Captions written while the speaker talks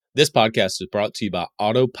This podcast is brought to you by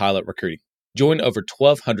Autopilot Recruiting. Join over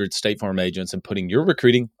 1,200 State Farm agents in putting your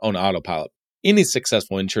recruiting on autopilot. Any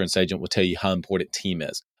successful insurance agent will tell you how important team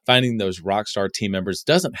is. Finding those rockstar team members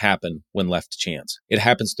doesn't happen when left to chance. It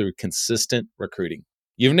happens through consistent recruiting.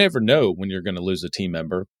 You never know when you're going to lose a team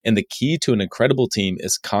member, and the key to an incredible team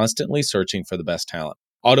is constantly searching for the best talent.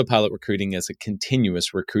 Autopilot Recruiting is a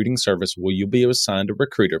continuous recruiting service where you'll be assigned a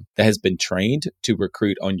recruiter that has been trained to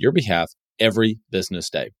recruit on your behalf every business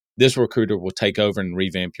day. This recruiter will take over and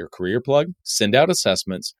revamp your career plug, send out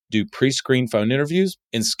assessments, do pre-screen phone interviews,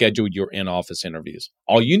 and schedule your in-office interviews.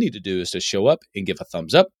 All you need to do is to show up and give a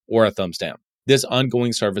thumbs up or a thumbs down. This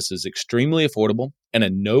ongoing service is extremely affordable and a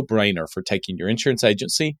no-brainer for taking your insurance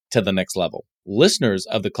agency to the next level. Listeners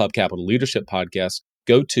of the Club Capital Leadership Podcast,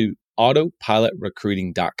 go to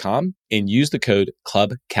autopilotrecruiting.com and use the code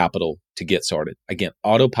CLUBCAPITAL to get started. Again,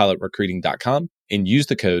 autopilotrecruiting.com and use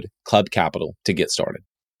the code CLUBCAPITAL to get started.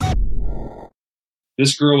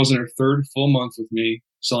 This girl was in her third full month with me,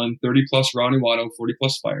 selling 30 plus Ronnie Watto, 40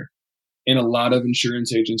 plus fire. And a lot of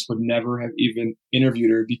insurance agents would never have even interviewed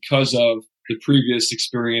her because of the previous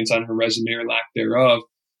experience on her resume or lack thereof.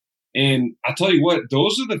 And I tell you what,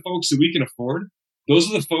 those are the folks that we can afford. Those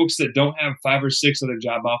are the folks that don't have 5 or 6 other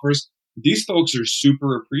job offers. These folks are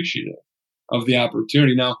super appreciative of the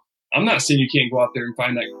opportunity. Now, I'm not saying you can't go out there and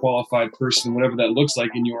find that qualified person, whatever that looks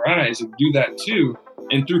like in your eyes, and do that too.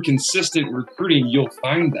 And through consistent recruiting, you'll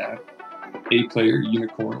find that A-player,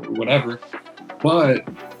 unicorn, or whatever. But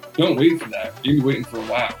don't wait for that. You'll be waiting for a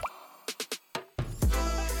while.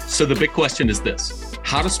 So the big question is this: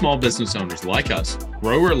 how do small business owners like us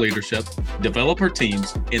grow our leadership, develop our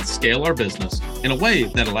teams, and scale our business in a way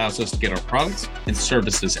that allows us to get our products and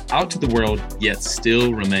services out to the world, yet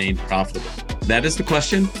still remain profitable? That is the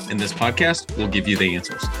question, and this podcast will give you the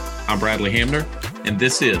answers. I'm Bradley Hamner, and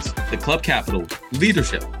this is the Club Capital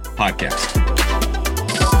Leadership Podcast.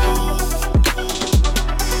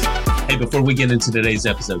 Hey, before we get into today's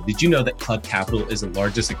episode, did you know that Club Capital is the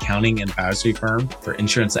largest accounting and advisory firm for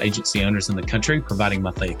insurance agency owners in the country, providing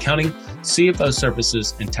monthly accounting, CFO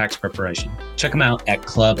services, and tax preparation? Check them out at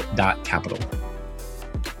club.capital.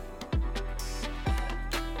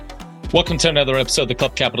 Welcome to another episode of the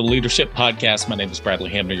Club Capital Leadership Podcast. My name is Bradley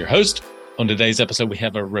Hamner, your host. On today's episode, we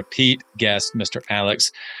have a repeat guest, Mr.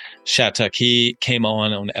 Alex Shattuck. He came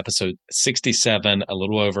on episode 67 a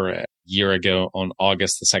little over a year ago on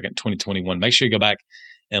August the 2nd, 2021. Make sure you go back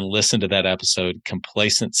and listen to that episode,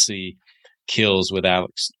 Complacency Kills with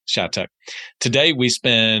Alex Shattuck. Today, we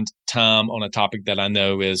spend time on a topic that I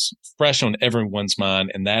know is fresh on everyone's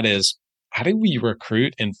mind, and that is, how do we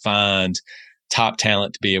recruit and find top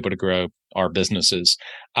talent to be able to grow our businesses?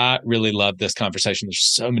 I really love this conversation.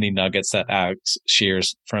 There's so many nuggets that Alex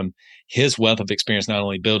shares from his wealth of experience, not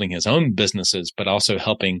only building his own businesses, but also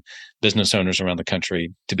helping business owners around the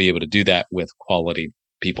country to be able to do that with quality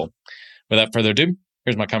people. Without further ado,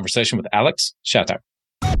 here's my conversation with Alex Shattuck.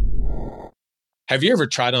 Have you ever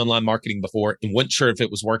tried online marketing before and wasn't sure if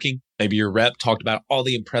it was working? Maybe your rep talked about all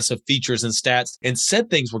the impressive features and stats and said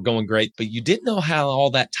things were going great, but you didn't know how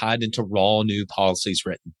all that tied into raw new policies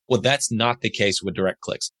written. Well, that's not the case with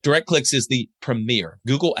DirectClicks. DirectClicks is the premier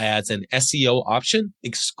Google Ads and SEO option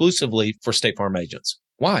exclusively for State Farm agents.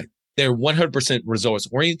 Why? They're 100% results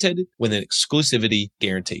oriented with an exclusivity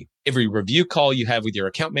guarantee. Every review call you have with your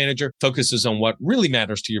account manager focuses on what really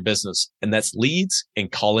matters to your business, and that's leads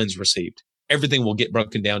and call-ins received. Everything will get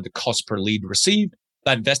broken down to cost per lead received.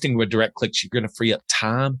 By investing with DirectClicks, you're going to free up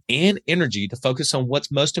time and energy to focus on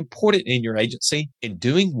what's most important in your agency and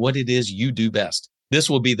doing what it is you do best. This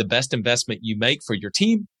will be the best investment you make for your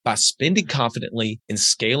team by spending confidently and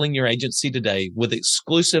scaling your agency today with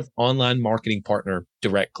exclusive online marketing partner,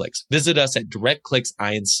 DirectClicks. Visit us at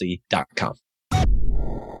directclicksinc.com.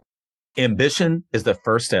 Ambition is the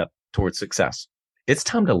first step towards success. It's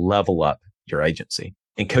time to level up your agency.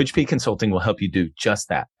 And Coach P Consulting will help you do just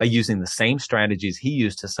that by using the same strategies he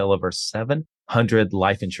used to sell over 700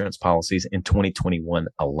 life insurance policies in 2021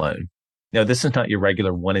 alone. Now, this is not your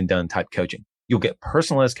regular one and done type coaching. You'll get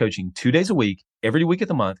personalized coaching 2 days a week, every week of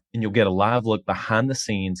the month, and you'll get a live look behind the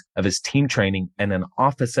scenes of his team training and an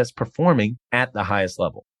office that's performing at the highest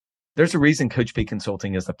level. There's a reason Coach P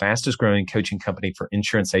Consulting is the fastest growing coaching company for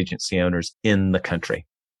insurance agency owners in the country.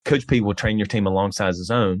 Coach P will train your team alongside his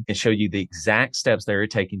own and show you the exact steps they're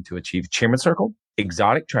taking to achieve Chairman Circle,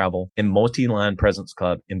 exotic travel, and multi-line presence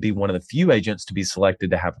club, and be one of the few agents to be selected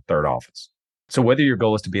to have a third office. So whether your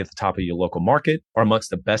goal is to be at the top of your local market or amongst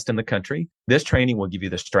the best in the country, this training will give you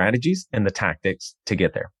the strategies and the tactics to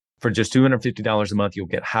get there. For just $250 a month, you'll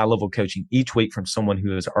get high-level coaching each week from someone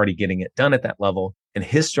who is already getting it done at that level, and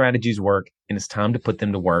his strategies work, and it's time to put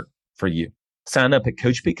them to work for you. Sign up at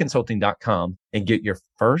coachpconsulting.com and get your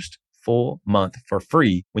first full month for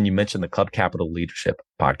free when you mention the Club Capital Leadership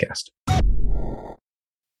Podcast.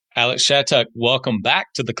 Alex Shattuck, welcome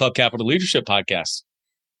back to the Club Capital Leadership Podcast.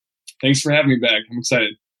 Thanks for having me back. I'm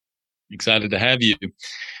excited. Excited to have you.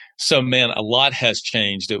 So, man, a lot has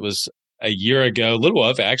changed. It was a year ago,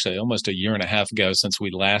 almost a year and a half ago since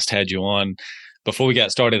we last had you on. Before we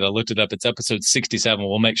got started, I looked it up. It's episode 67.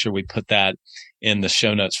 We'll make sure we put that in the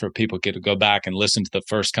show notes for people to go back and listen to the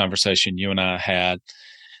first conversation you and I had.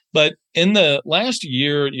 But in the last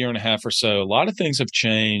year and a half or so, a lot of things have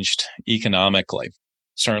changed economically.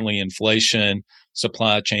 Certainly inflation,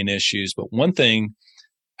 supply chain issues. But one thing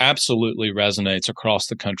absolutely resonates across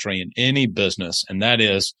the country in any business, and that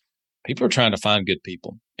is people are trying to find good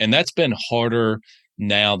people. And that's been harder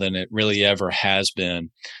now than it really ever has been.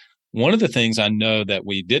 One of the things I know that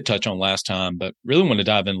we did touch on last time, but really want to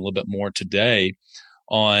dive in a little bit more today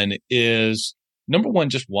on is, number one,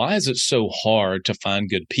 just why is it so hard to find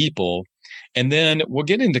good people? And then we'll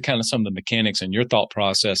get into kind of some of the mechanics and your thought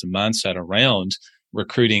process and mindset around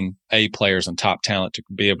recruiting A players and top talent to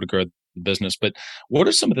be able to grow the business. But what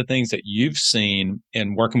are some of the things that you've seen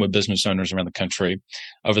in working with business owners around the country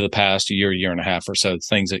over the past year and a half or so,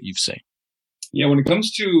 things that you've seen? Yeah, when it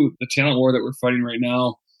comes to the talent war that we're fighting right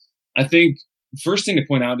now, I think the first thing to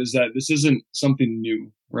point out is that this isn't something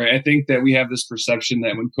new, right? I think that we have this perception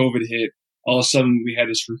that when COVID hit, all of a sudden we had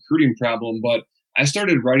this recruiting problem. But I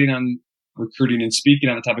started writing on recruiting and speaking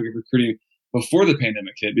on the topic of recruiting before the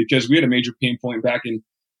pandemic hit, because we had a major pain point back in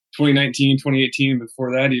 2019, 2018,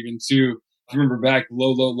 before that even too. If you remember back,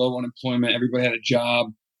 low unemployment, everybody had a job.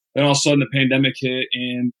 Then all of a sudden the pandemic hit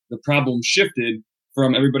and the problem shifted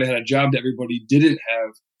from everybody had a job to everybody didn't have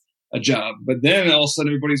a job. But then all of a sudden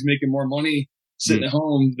everybody's making more money sitting at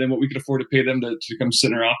home than what we could afford to pay them to come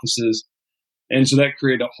sit in our offices. And so that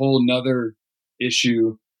created a whole nother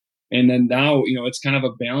issue. And then now, it's kind of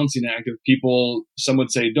a balancing act of people. Some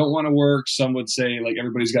would say don't want to work. Some would say like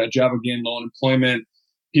everybody's got a job again, low unemployment.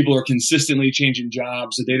 People are consistently changing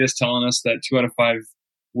jobs. The data is telling us that 2 out of 5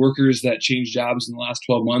 workers that change jobs in the last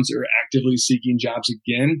 12 months are actively seeking jobs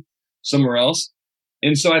again somewhere else.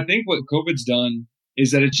 And so I think what COVID's done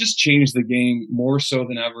is that it's just changed the game more so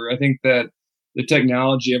than ever. I think that the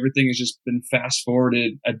technology, everything has just been fast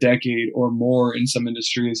forwarded a decade or more in some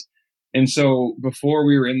industries. And so before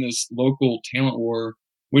we were in this local talent war,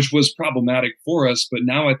 which was problematic for us, but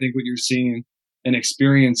now I think what you're seeing and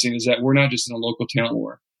experiencing is that we're not just in a local talent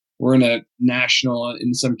war. We're in a national,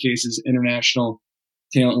 in some cases, international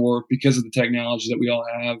talent war because of the technology that we all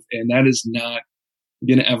have. And that is not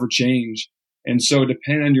going to ever change. And so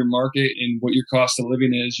depending on your market and what your cost of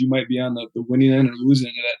living is, you might be on the winning end or losing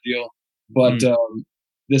end of that deal. But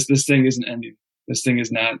this thing isn't ending. This thing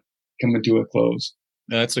is not coming to a close.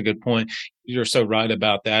 That's a good point. You're so right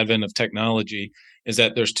about the advent of technology, is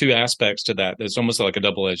that there's 2 aspects to that. It's almost like a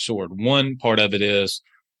double-edged sword. One part of it is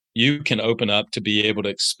you can open up to be able to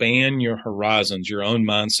expand your horizons, your own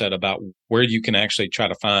mindset about where you can actually try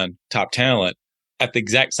to find top talent. At the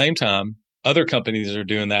exact same time, other companies are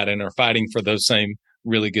doing that and are fighting for those same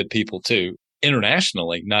really good people too,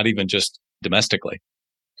 internationally, not even just domestically.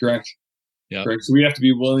 Correct. Yeah. Correct. So we have to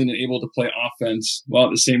be willing and able to play offense while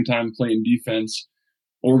at the same time playing defense,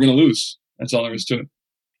 or we're going to lose. That's all there is to it.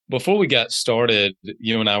 Before we got started,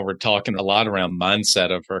 you and I were talking a lot around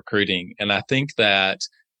mindset of recruiting. And I think that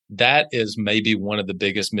is maybe one of the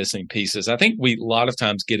biggest missing pieces. I think we a lot of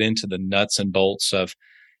times get into the nuts and bolts of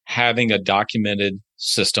having a documented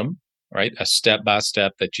system, right? A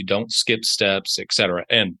step-by-step that you don't skip steps, et cetera.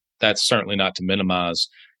 And that's certainly not to minimize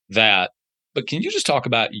that. But can you just talk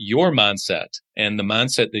about your mindset and the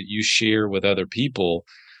mindset that you share with other people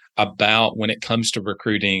about when it comes to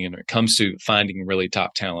recruiting and when it comes to finding really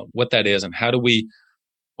top talent, what that is, and how do we,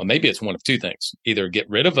 well, maybe it's one of 2 things, either get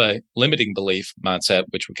rid of a limiting belief mindset,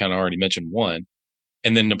 which we kind of already mentioned one,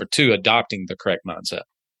 and then number 2, adopting the correct mindset.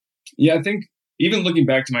 Yeah, I think even looking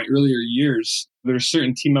back to my earlier years, there are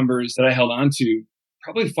certain team members that I held on to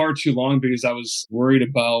probably far too long because I was worried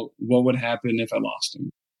about what would happen if I lost them.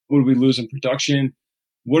 Would we lose in production?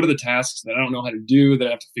 What are the tasks that I don't know how to do that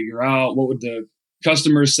I have to figure out? What would the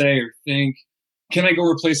customers say or think? Can I go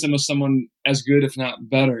replace them with someone as good, if not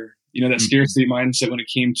better? That scarcity mindset when it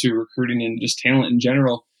came to recruiting and just talent in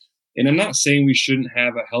general. And I'm not saying we shouldn't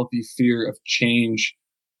have a healthy fear of change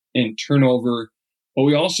and turnover, but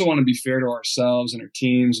we also want to be fair to ourselves and our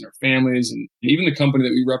teams and our families and even the company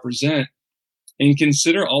that we represent, and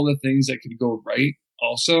consider all the things that could go right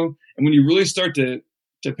also. And when you really start to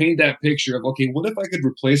to paint that picture of, okay, what if I could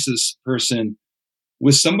replace this person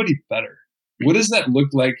with somebody better? What does that look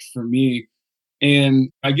like for me? And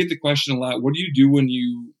I get the question a lot, what do you do when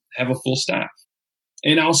you have a full staff?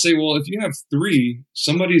 And I'll say, well, if you have 3,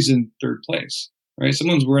 somebody's in 3rd place, right?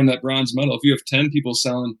 Someone's wearing that bronze medal. If you have 10 people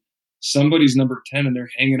selling, somebody's number 10 and they're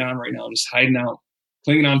hanging on right now, just hiding out,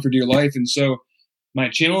 clinging on for dear life. And so my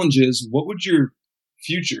challenge is, what would your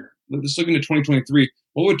future, let's look into 2023,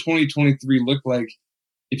 what would 2023 look like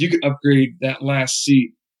if you could upgrade that last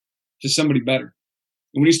seat to somebody better?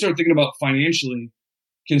 And when you start thinking about financially,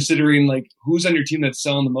 considering like who's on your team that's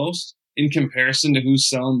selling the most in comparison to who's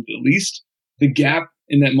selling the least, the gap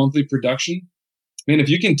in that monthly production, man, if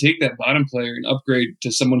you can take that bottom player and upgrade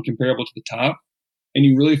to someone comparable to the top, and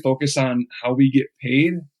you really focus on how we get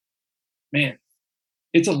paid, man,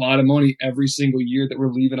 it's a lot of money every single year that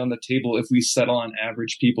we're leaving on the table if we settle on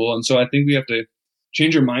average people. And so I think we have to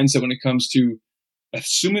change our mindset when it comes to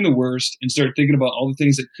assuming the worst and start thinking about all the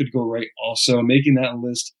things that could go right also, making that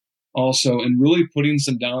list also, and really putting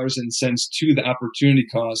some dollars and cents to the opportunity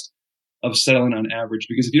cost of settling on average.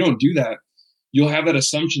 Because if you don't do that, you'll have that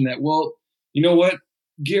assumption that, well, you know what?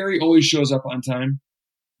 Gary always shows up on time.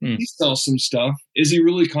 He sells some stuff. Is he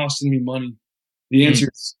really costing me money? The answer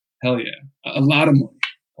is hell yeah. A lot of money.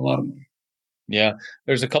 A lot of money. Yeah.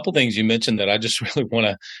 There's a couple things you mentioned that I just really want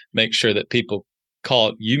to make sure that people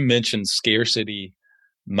call. You mentioned scarcity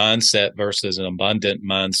mindset versus an abundant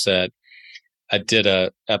mindset. I did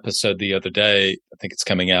a episode the other day. I think it's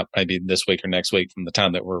coming out maybe this week or next week from the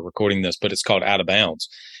time that we're recording this, but it's called Out of Bounds.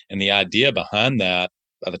 And the idea behind that,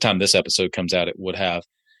 by the time this episode comes out, it would have.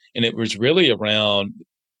 And it was really around,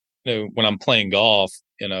 when I'm playing golf,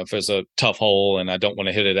 if there's a tough hole and I don't want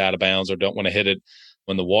to hit it out of bounds or don't want to hit it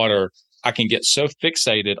when the water, I can get so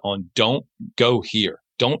fixated on don't go here,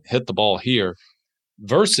 don't hit the ball here,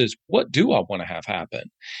 versus what do I want to have happen?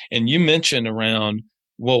 And you mentioned around,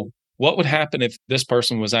 well, what would happen if this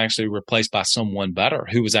person was actually replaced by someone better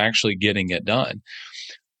who was actually getting it done?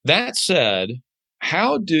 That said,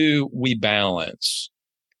 how do we balance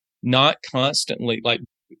not constantly like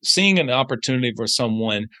seeing an opportunity for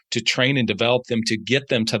someone to train and develop them to get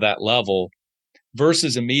them to that level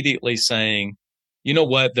versus immediately saying, you know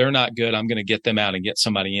what, they're not good, I'm going to get them out and get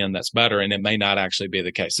somebody in that's better. And it may not actually be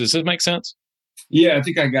the case. Does this make sense? Yeah, I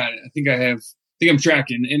think I got it. I think I'm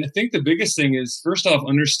tracking. And I think the biggest thing is, first off,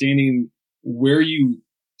 understanding where you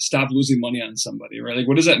stop losing money on somebody, right? Like,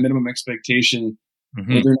 what is that minimum expectation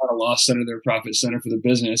where they're not a loss center, they're a profit center for the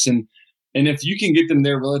business? And if you can get them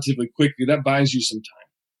there relatively quickly, that buys you some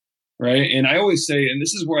time, right? And I always say, and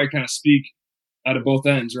this is where I kind of speak out of both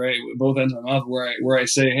ends, right? Both ends of my mouth, where I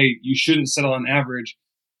say, hey, you shouldn't settle on average.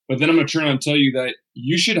 But then I'm going to turn around and tell you that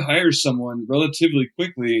you should hire someone relatively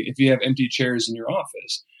quickly if you have empty chairs in your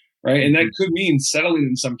office, right? And that could mean settling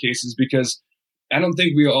in some cases, because I don't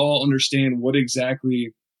think we all understand what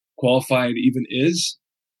exactly qualified even is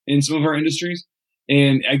in some of our industries.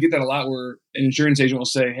 And I get that a lot, where an insurance agent will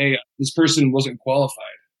say, hey, this person wasn't qualified,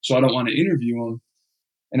 so I don't want to interview them.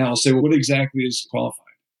 And I'll say, well, what exactly is qualified?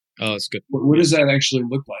 Oh, that's good. What does that actually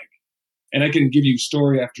look like? And I can give you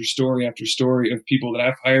story after story after story of people that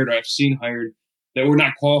I've hired or I've seen hired that were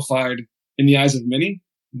not qualified in the eyes of many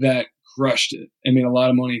that crushed it and made a lot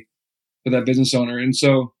of money for that business owner. And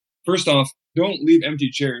so, first off, don't leave empty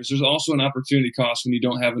chairs. There's also an opportunity cost when you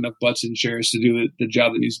don't have enough butts in chairs to do the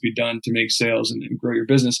job that needs to be done to make sales and grow your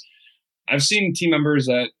business. I've seen team members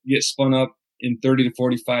that get spun up in 30 to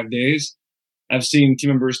 45 days. I've seen team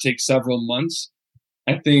members take several months.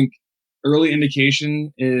 I think early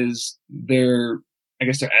indication is their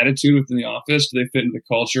attitude within the office. Do they fit into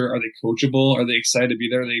the culture? Are they coachable? Are they excited to be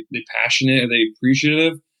there? Are they passionate? Are they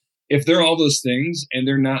appreciative? If they're all those things and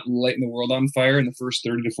they're not lighting the world on fire in the first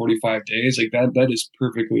 30 to 45 days, like that is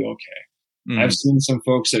perfectly okay. I've seen some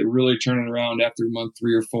folks that really turn it around after month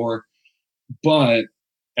 3 or 4. But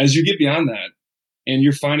as you get beyond that and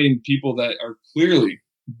you're finding people that are clearly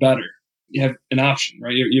better, you have an option,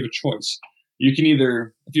 right? You have a choice. You can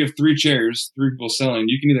either, if you have 3 chairs, 3 people selling,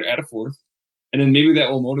 you can either add a 4th, and then maybe that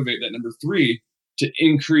will motivate that number 3 to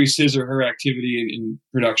increase his or her activity in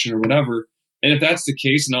production or whatever. And if that's the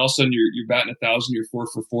case, and all of a sudden you're batting 1,000, you're 4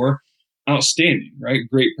 for 4, outstanding, right?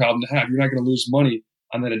 Great problem to have. You're not going to lose money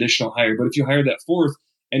on that additional hire. But if you hire that 4th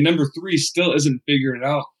and number 3 still isn't figuring it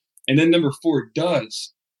out, and then number 4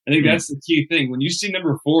 does, I think that's the key thing. When you see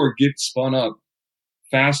number 4 get spun up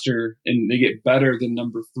faster and they get better than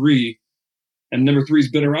number 3, and number 3's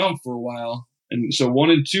been around for a while, and so 1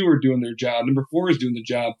 and 2 are doing their job, number 4 is doing the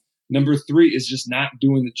job, number 3 is just not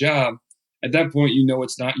doing the job. At that point, you know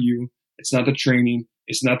it's not you. It's not the training.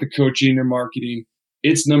 It's not the coaching or marketing.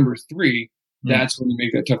 It's number 3. that's when you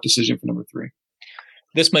make that tough decision for number three.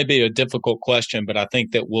 This may be a difficult question, but I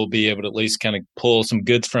think that we'll be able to at least kind of pull some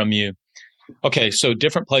goods from you. Okay, so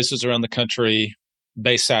different places around the country,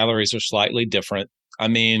 base salaries are slightly different. I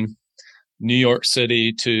mean, New York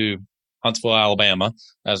City to Huntsville, Alabama,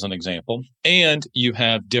 as an example. And you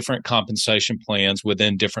have different compensation plans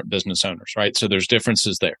within different business owners, right? So there's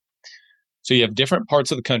differences there. So you have different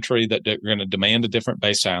parts of the country that are going to demand a different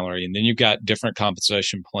base salary. And then you've got different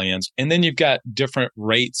compensation plans. And then you've got different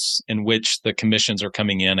rates in which the commissions are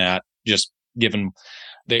coming in at, just given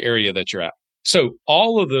the area that you're at. So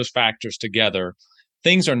all of those factors together,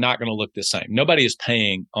 things are not going to look the same. Nobody is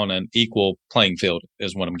paying on an equal playing field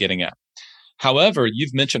is what I'm getting at. However,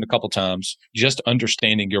 you've mentioned a couple of times just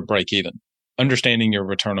understanding your break even, understanding your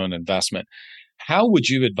return on investment. How would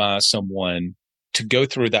you advise someone to go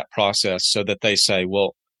through that process so that they say,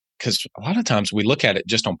 well, because a lot of times we look at it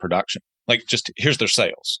just on production, like just here's their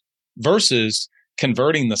sales versus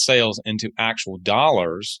converting the sales into actual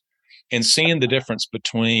dollars and seeing the difference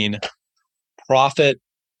between profit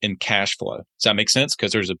and cash flow. Does that make sense?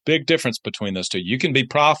 Because there's a big difference between those two. You can be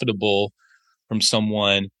profitable from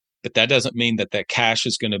someone, but that doesn't mean that that cash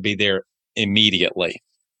is going to be there immediately.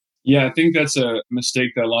 Yeah, I think that's a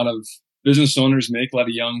mistake that a lot of business owners make, a lot of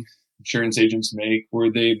young insurance agents make,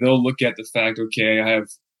 where they'll look at the fact, okay,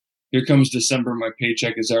 here comes December, my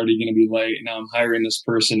paycheck is already going to be late, and now I'm hiring this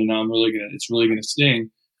person, and now it's really going to sting.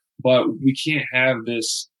 But we can't have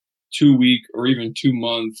this 2-week or even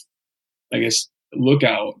 2-month, I guess,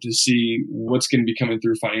 lookout to see what's going to be coming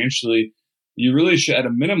through financially. You really should, at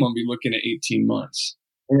a minimum, be looking at 18 months.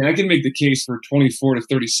 I mean, I can make the case for 24 to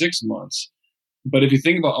 36 months. But if you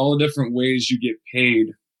think about all the different ways you get paid,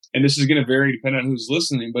 and this is going to vary depending on who's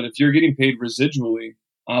listening, but if you're getting paid residually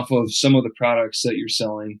off of some of the products that you're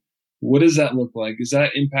selling, what does that look like? Is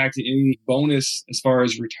that impacting any bonus as far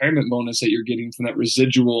as retirement bonus that you're getting from that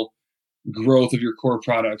residual growth of your core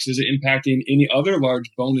products? Is it impacting any other large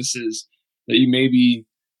bonuses that you may be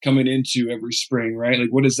coming into every spring, right? Like,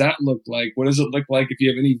 what does that look like? What does it look like if you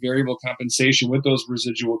have any variable compensation with those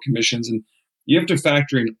residual commissions? And you have to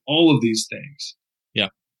factor in all of these things. Yeah.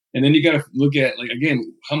 And then you got to look at, like, again,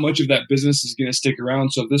 how much of that business is going to stick around.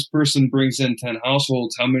 So if this person brings in 10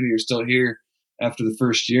 households, how many are still here after the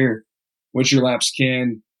first year? What's your lapse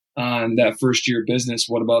can on that first year business?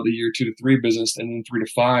 What about the year 2 to 3 business and then 3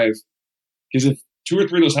 to 5? Because if 2 or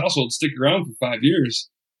 3 of those households stick around for 5 years,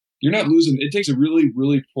 you're not losing. It takes a really,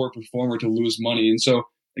 really poor performer to lose money. And so,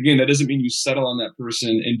 again, that doesn't mean you settle on that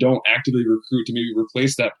person and don't actively recruit to maybe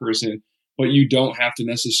replace that person, but you don't have to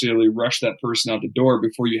necessarily rush that person out the door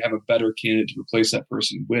before you have a better candidate to replace that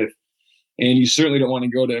person with. And you certainly don't want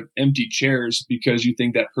to go to empty chairs because you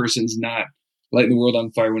think that person's not lighting the world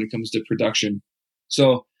on fire when it comes to production.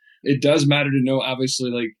 So it does matter to know,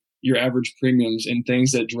 obviously, like your average premiums and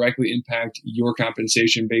things that directly impact your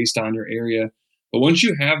compensation based on your area. But once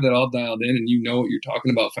you have that all dialed in and you know what you're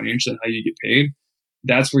talking about financially and how you get paid,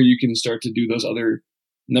 that's where you can start to do those other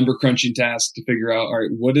number crunching tasks to figure out, all right,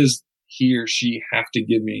 what does he or she have to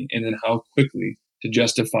give me? And then how quickly to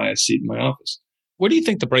justify a seat in my office. What do you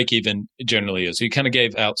think the break even generally is? You kind of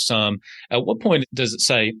gave out some. At what point does it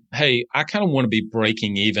say, hey, I kind of want to be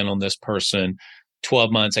breaking even on this person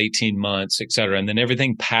 12 months, 18 months, et cetera, and then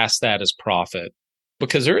everything past that is profit?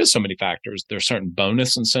 Because there is so many factors. There's certain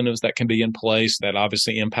bonus incentives that can be in place that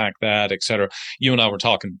obviously impact that, et cetera. You and I were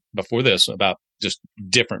talking before this about just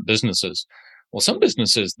different businesses. Well, some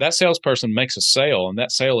businesses, that salesperson makes a sale and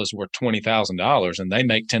that sale is worth $20,000 and they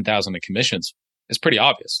make $10,000 in commissions. It's pretty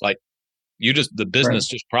obvious. Like the business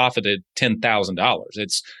just profited $10,000.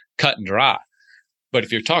 It's cut and dry. But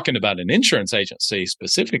if you're talking about an insurance agency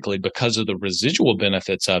specifically because of the residual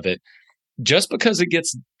benefits of it, just because it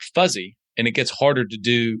gets fuzzy and it gets harder to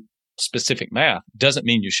do specific math doesn't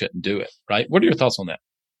mean you shouldn't do it, right? What are your thoughts on that?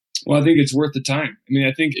 Well, I think it's worth the time. I mean,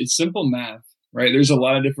 I think it's simple math, right? There's a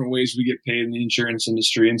lot of different ways we get paid in the insurance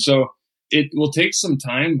industry. And so it will take some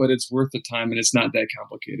time, but it's worth the time and it's not that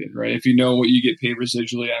complicated, right? If you know what you get paid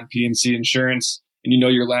residually on P&C insurance and you know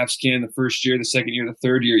your lapse can the first year, the second year, the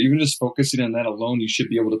third year, even just focusing on that alone, you should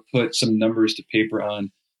be able to put some numbers to paper on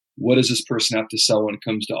what does this person have to sell when it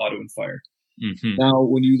comes to auto and fire. Mm-hmm. Now,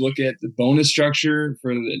 when you look at the bonus structure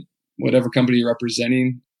for whatever company you're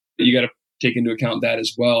representing, you got to take into account that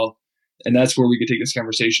as well. And that's where we could take this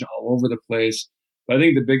conversation all over the place. But I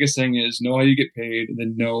think the biggest thing is know how you get paid and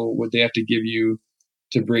then know what they have to give you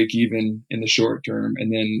to break even in the short term.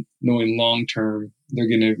 And then knowing long term, they're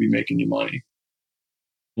going to be making you money.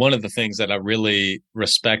 One of the things that I really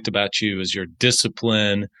respect about you is your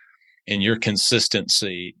discipline and your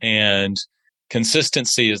consistency. And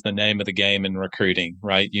Consistency is the name of the game in recruiting,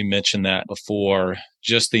 right? You mentioned that before,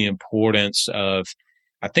 just the importance of,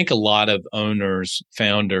 I think a lot of owners,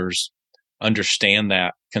 founders understand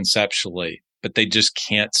that conceptually, but they just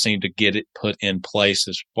can't seem to get it put in place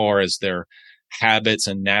as far as their habits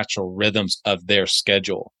and natural rhythms of their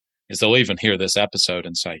schedule. Is they'll even hear this episode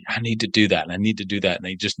and say, I need to do that. And I need to do that. And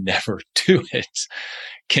they just never do it.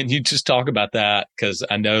 Can you just talk about that? Because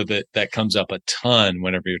I know that that comes up a ton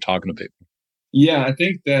whenever you're talking to people. Yeah, I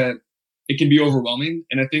think that it can be overwhelming.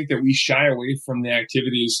 And I think that we shy away from the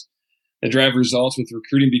activities that drive results with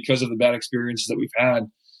recruiting because of the bad experiences that we've had.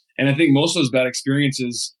 And I think most of those bad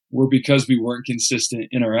experiences were because we weren't consistent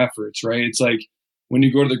in our efforts, right? It's like when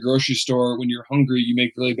you go to the grocery store, when you're hungry, you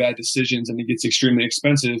make really bad decisions and it gets extremely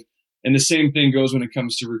expensive. And the same thing goes when it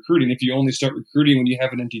comes to recruiting. If you only start recruiting when you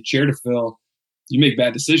have an empty chair to fill, you make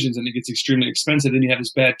bad decisions and it gets extremely expensive. Then you have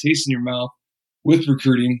this bad taste in your mouth with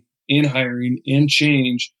recruiting and hiring and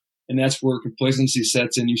change. And that's where complacency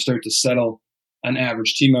sets in. You start to settle on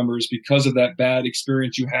average team members because of that bad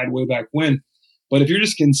experience you had way back when. But if you're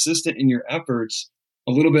just consistent in your efforts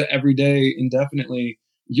a little bit every day, indefinitely,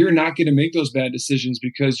 you're not going to make those bad decisions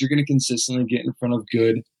because you're going to consistently get in front of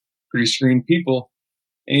good pre-screened people.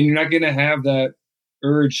 And you're not going to have that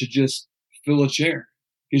urge to just fill a chair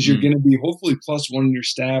because you're going to be hopefully +1 in your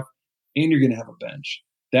staff and you're going to have a bench.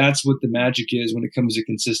 That's what the magic is when it comes to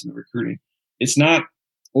consistent recruiting. It's not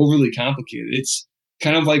overly complicated. It's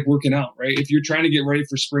kind of like working out, right? If you're trying to get ready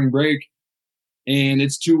for spring break and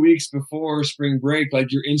it's 2 weeks before spring break,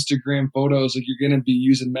 like your Instagram photos, like you're going to be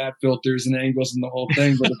using matte filters and angles and the whole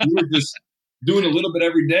thing. But if you were just doing a little bit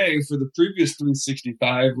every day for the previous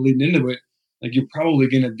 365 leading into it, like you're probably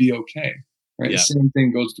going to be okay, right? Yeah. The same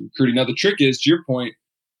thing goes to recruiting. Now, the trick is, to your point,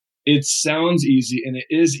 it sounds easy and it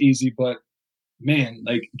is easy, but man,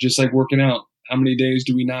 like just like working out, how many days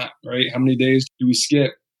do we not, right? How many days do we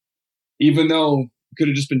skip? Even though it could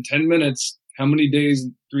have just been 10 minutes, how many days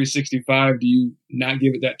in 365 do you not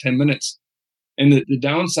give it that 10 minutes? And the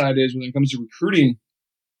downside is when it comes to recruiting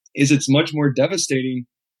is it's much more devastating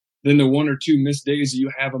than the 1 or 2 missed days that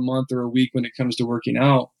you have a month or a week when it comes to working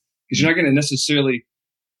out. Because you're not going to necessarily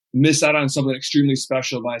miss out on something extremely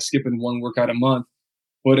special by skipping one workout a month.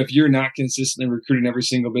 But if you're not consistently recruiting every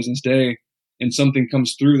single business day and something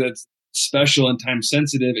comes through that's special and time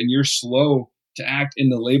sensitive and you're slow to act in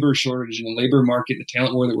the labor shortage and the labor market, the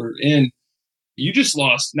talent war that we're in, you just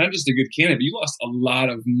lost not just a good candidate, but you lost a lot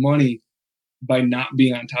of money by not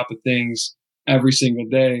being on top of things every single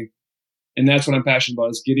day. And that's what I'm passionate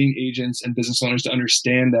about, is getting agents and business owners to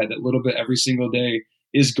understand that little bit every single day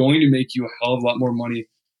is going to make you a hell of a lot more money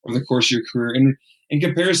over the course of your career. And in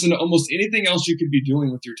comparison to almost anything else you could be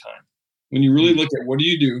doing with your time, when you really look at what do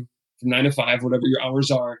you do from 9 to 5, whatever your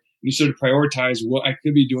hours are, and you sort of prioritize what I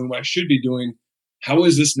could be doing, what I should be doing, how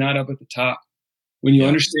is this not up at the top? When you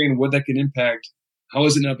understand what that can impact, how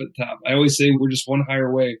is it not up at the top? I always say we're just one hire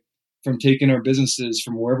away from taking our businesses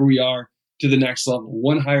from wherever we are to the next level,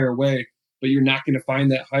 one hire away, but you're not going to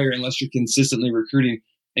find that hire unless you're consistently recruiting.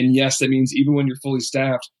 And yes, that means even when you're fully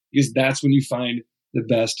staffed, because that's when you find the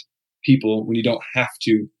best people, when you don't have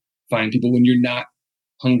to find people, when you're not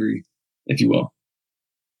hungry, if you will.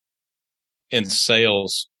 In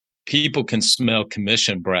sales, people can smell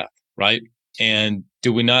commission breath, right? And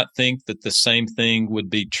do we not think that the same thing would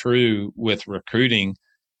be true with recruiting?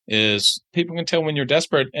 Is people can tell when you're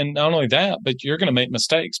desperate. And not only that, but you're going to make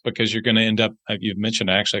mistakes because you're going to end up, you've mentioned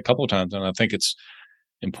actually a couple of times, and I think it's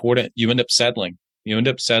important, you end up settling. You end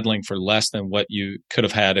up settling for less than what you could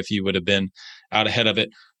have had if you would have been out ahead of it.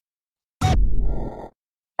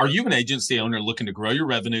 Are you an agency owner looking to grow your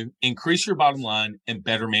revenue, increase your bottom line, and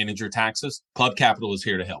better manage your taxes? Club Capital is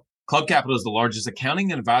here to help. Club Capital is the largest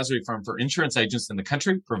accounting and advisory firm for insurance agents in the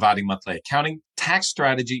country, providing monthly accounting, tax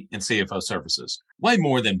strategy, and CFO services. Way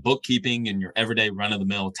more than bookkeeping and your everyday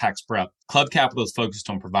run-of-the-mill tax prep, Club Capital is focused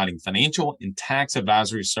on providing financial and tax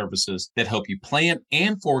advisory services that help you plan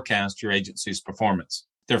and forecast your agency's performance.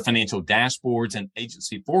 Their financial dashboards and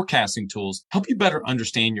agency forecasting tools help you better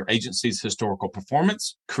understand your agency's historical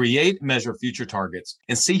performance, create and measure future targets,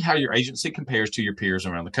 and see how your agency compares to your peers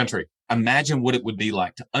around the country. Imagine what it would be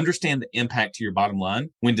like to understand the impact to your bottom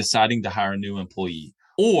line when deciding to hire a new employee,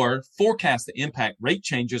 or forecast the impact rate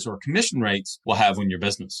changes or commission rates will have on your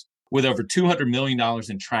business. With over $200 million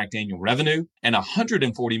in tracked annual revenue and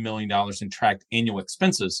 $140 million in tracked annual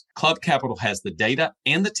expenses, Club Capital has the data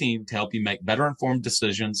and the team to help you make better informed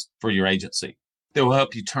decisions for your agency. They will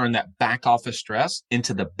help you turn that back office stress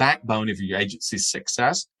into the backbone of your agency's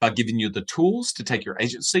success by giving you the tools to take your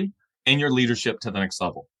agency and your leadership to the next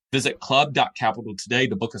level. Visit club.capital today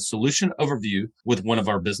to book a solution overview with one of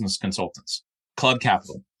our business consultants. Club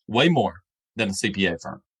Capital, way more than a CPA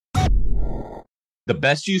firm. The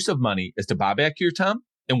best use of money is to buy back your time.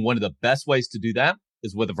 And one of the best ways to do that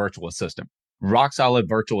is with a virtual assistant. Rock Solid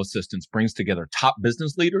Virtual Assistants brings together top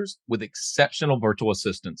business leaders with exceptional virtual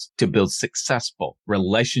assistants to build successful,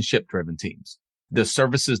 relationship-driven teams. The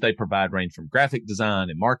services they provide range from graphic design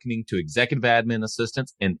and marketing to executive admin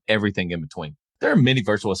assistants and everything in between. There are many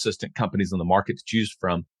virtual assistant companies on the market to choose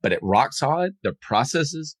from, but at Rock Solid, their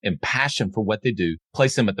processes and passion for what they do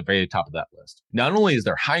place them at the very top of that list. Not only is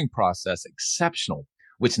their hiring process exceptional,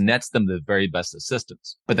 which nets them the very best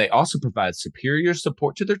assistants, but they also provide superior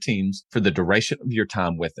support to their teams for the duration of your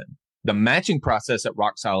time with them. The matching process at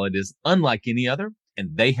Rock Solid is unlike any other,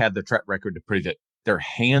 and they have the track record to prove it. Their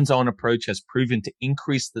hands-on approach has proven to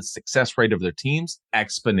increase the success rate of their teams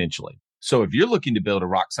exponentially. So if you're looking to build a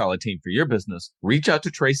rock solid team for your business, reach out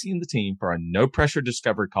to Tracy and the team for a no-pressure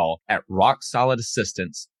discovery call at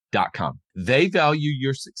rocksolidassistance.com. They value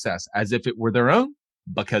your success as if it were their own,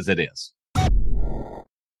 because it is.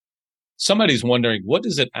 Somebody's wondering, what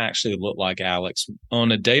does it actually look like, Alex,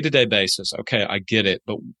 on a day-to-day basis? Okay, I get it,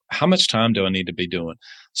 but how much time do I need to be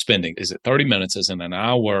spending? Is it 30 minutes? Is it an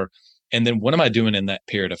hour? And then what am I doing in that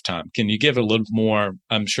period of time? Can you give a little more?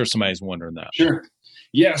 I'm sure somebody's wondering that. Sure.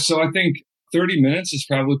 Yeah. So I think 30 minutes is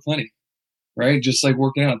probably plenty, right? Just like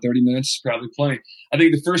working out, 30 minutes is probably plenty. I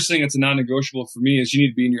think the first thing that's a non-negotiable for me is you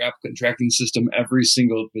need to be in your applicant tracking system every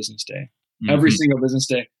single business day, every single business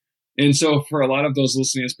day. And so for a lot of those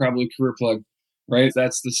listening, it's probably Career Plug, right?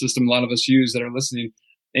 That's the system a lot of us use that are listening.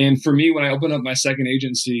 And for me, when I opened up my second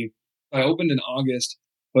agency, I opened in August,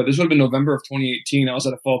 but this would have been November of 2018. I was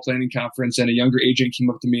at a fall planning conference and a younger agent came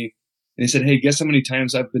up to me and he said, "Hey, guess how many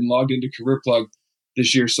times I've been logged into Career Plug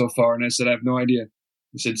this year so far?" And I said, "I have no idea."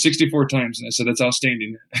 He said, 64 times. And I said, "That's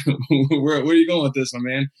outstanding." where are you going with this, my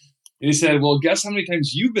man? And he said, "Well, guess how many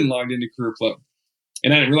times you've been logged into Career Plug?"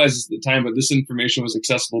 And I didn't realize this at the time, but this information was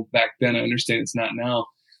accessible back then. I understand it's not now.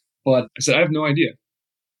 But I said, "I have no idea."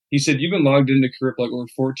 He said, "You've been logged into Career Plug over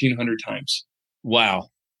 1,400 times." Wow.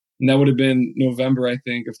 And that would have been November, I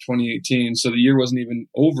think, of 2018. So the year wasn't even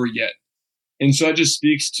over yet. And so that just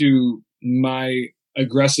speaks to my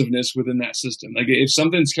aggressiveness within that system. Like if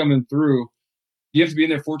something's coming through, you have to be in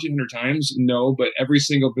there 1,400 times? No, but every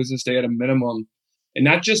single business day at a minimum. And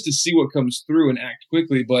not just to see what comes through and act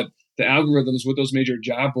quickly, but the algorithms with those major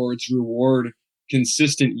job boards reward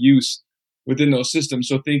consistent use within those systems.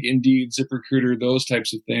 So think Indeed, ZipRecruiter, those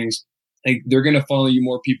types of things. Like they're going to follow you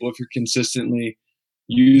more people if you're consistently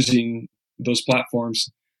using those platforms.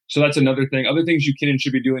 So that's another thing. Other things you can and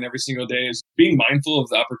should be doing every single day is being mindful of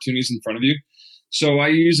the opportunities in front of you. So I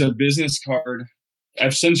use a business card.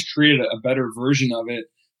 I've since created a better version of it.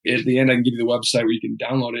 At the end, I can give you the website where you can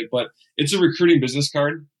download it, but it's a recruiting business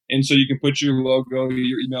card. And so you can put your logo,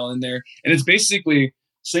 your email in there. And it's basically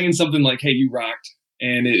saying something like, "Hey, you rocked."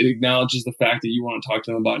 And it acknowledges the fact that you want to talk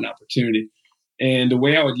to them about an opportunity. And the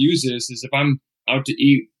way I would use this is if I'm out to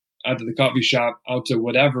eat, out to the coffee shop, out to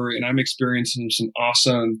whatever, and I'm experiencing some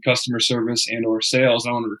awesome customer service and or sales,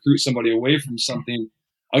 I want to recruit somebody away from something,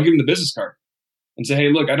 I'll give them the business card and say, "Hey,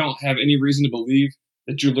 look, I don't have any reason to believe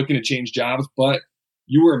that you're looking to change jobs, but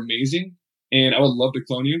you were amazing and I would love to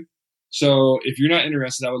clone you. So if you're not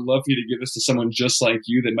interested, I would love for you to give this to someone just like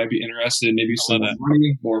you that might be interested in maybe some more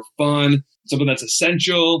money, more fun, something that's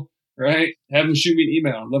essential, right? Have them shoot me an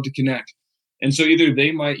email. I'd love to connect." And so either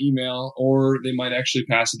they might email or they might actually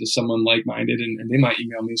pass it to someone like-minded and they might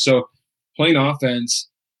email me. So playing offense,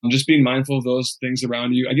 just being mindful of those things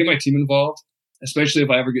around you. I get my team involved, especially if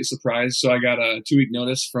I ever get surprised. So I got a 2-week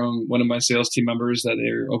notice from one of my sales team members that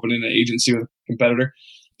they're opening an agency with a competitor,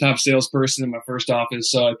 top salesperson in my first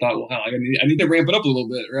office. So I thought, well, hell, I need to ramp it up a little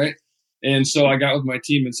bit, right? And so I got with my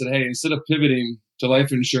team and said, "Hey, instead of pivoting to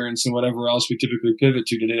life insurance and whatever else we typically pivot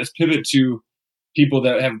to today, let's pivot to people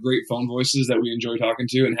that have great phone voices that we enjoy talking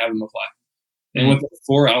to and have them apply." And within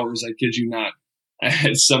 4 hours, I kid you not, I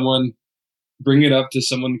had someone bring it up to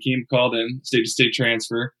someone that called in, state-to-state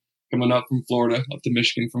transfer, coming up from Florida, up to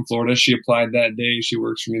Michigan from Florida. She applied that day. She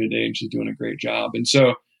works for me today and she's doing a great job. And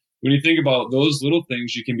so when you think about those little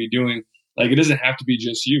things you can be doing, like it doesn't have to be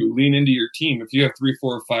just you. Lean into your team. If you have 3,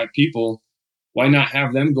 4, or 5 people, why not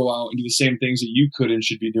have them go out and do the same things that you could and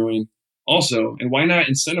should be doing also? And why not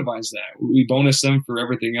incentivize that? We bonus them for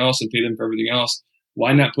everything else and pay them for everything else.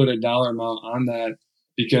 Why not put a dollar amount on that?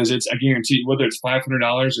 Because I guarantee you, whether it's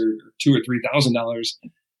 $500 or $2,000 or $3,000,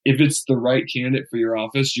 if it's the right candidate for your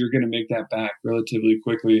office, you're going to make that back relatively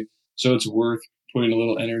quickly. So it's worth putting a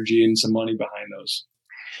little energy and some money behind those.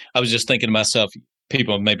 I was just thinking to myself,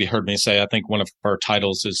 people have maybe heard me say, I think one of our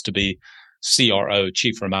titles is to be CRO,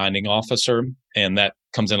 Chief Reminding Officer, and that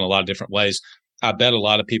comes in a lot of different ways. I bet a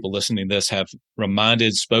lot of people listening to this have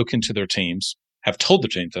spoken to their teams, have told their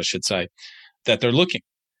teams, I should say, that they're looking.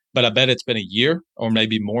 But I bet it's been a year or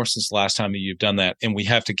maybe more since the last time you've done that. And we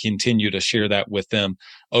have to continue to share that with them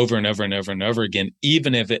over and over and over and over again,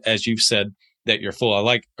 even if it, as you've said, that you're full. I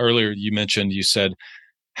like earlier you said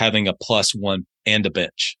having a plus one and a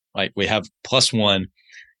bench. Like we have plus one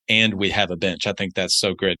and we have a bench. I think that's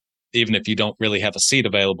so great. Even if you don't really have a seat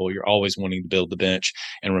available, you're always wanting to build the bench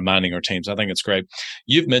and reminding our teams. I think it's great.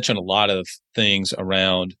 You've mentioned a lot of things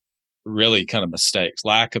around really kind of mistakes,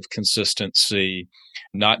 lack of consistency,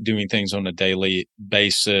 not doing things on a daily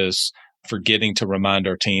basis, forgetting to remind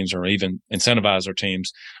our teams or even incentivize our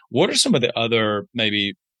teams. What are some of the other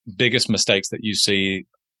maybe biggest mistakes that you see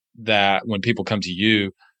that when people come to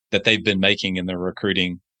you that they've been making in their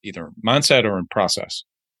recruiting, either mindset or in process?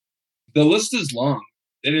 The list is long.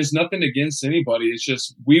 It is nothing against anybody. It's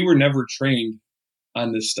just we were never trained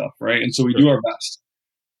on this stuff, right? And so we do our best.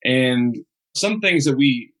 And some things that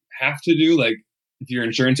we have to do, like if you're an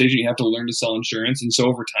insurance agent, you have to learn to sell insurance. And so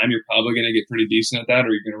over time, you're probably going to get pretty decent at that, or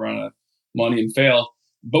you're going to run out of money and fail.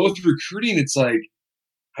 But with recruiting, it's like,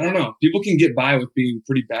 I don't know, people can get by with being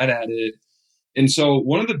pretty bad at it. And so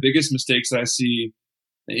one of the biggest mistakes that I see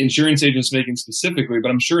insurance agents making specifically,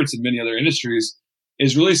 but I'm sure it's in many other industries,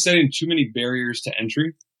 is really setting too many barriers to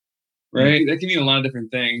entry, right? That can mean a lot of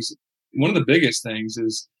different things. One of the biggest things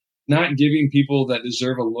is not giving people that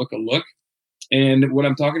deserve a look. And what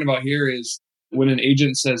I'm talking about here is when an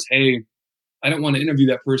agent says, hey, I don't want to interview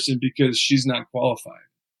that person because she's not qualified.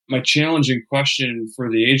 My challenging question for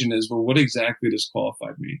the agent is, well, what exactly does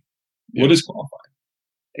qualified mean? Yeah. What is qualified?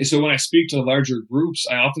 And so when I speak to larger groups,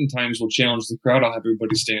 I oftentimes will challenge the crowd. I'll have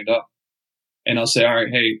everybody stand up and I'll say, all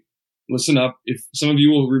right, hey, listen up. If some of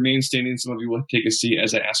you will remain standing, some of you will take a seat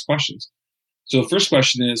as I ask questions. So the first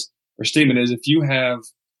question is, or statement is, if you have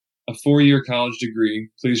a 4-year college degree,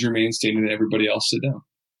 please remain standing and everybody else sit down.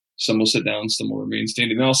 Some will sit down, some will remain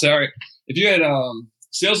standing. And I'll say, all right, if you had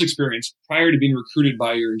sales experience prior to being recruited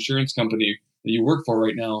by your insurance company that you work for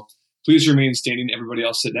right now, please remain standing, everybody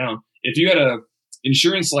else sit down. If you had a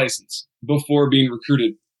insurance license before being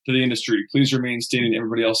recruited to the industry, please remain standing,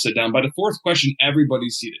 everybody else sit down. By the fourth question,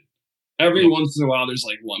 everybody's seated. Every once in a while, there's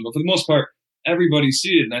like one, but for the most part, everybody's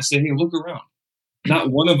seated. And I say, hey, look around.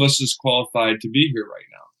 Not one of us is qualified to be here right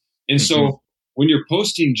now. And so when you're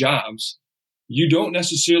posting jobs, you don't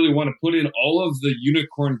necessarily want to put in all of the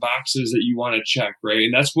unicorn boxes that you want to check, right?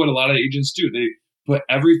 And that's what a lot of agents do. They put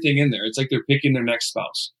everything in there. It's like they're picking their next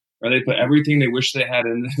spouse, or they put everything they wish they had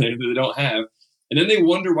in there that they don't have. And then they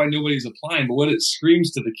wonder why nobody's applying. But what it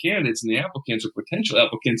screams to the candidates and the applicants or potential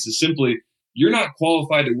applicants is simply, you're not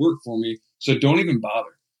qualified to work for me, so don't even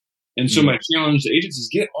bother. And so my challenge to agents is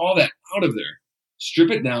get all that out of there,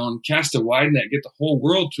 strip it down, cast a wide net, get the whole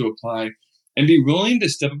world to apply, and be willing to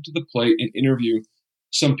step up to the plate and interview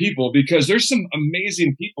some people, because there's some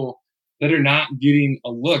amazing people that are not getting a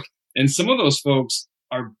look. And some of those folks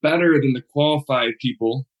are better than the qualified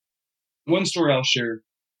people. One story I'll share,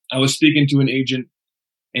 I was speaking to an agent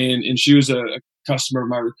and she was a customer of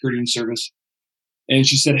my recruiting service. And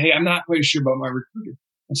she said, hey, I'm not quite sure about my recruiter.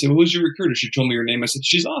 I said, well, who's your recruiter? She told me her name. I said,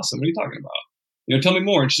 she's awesome. What are you talking about? Tell me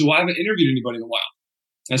more. And she said, well, I haven't interviewed anybody in a while.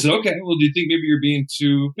 I said, okay, well, do you think maybe you're being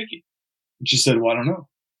too picky? And she said, well, I don't know.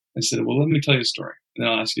 I said, well, let me tell you a story, and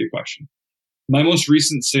then I'll ask you a question. My most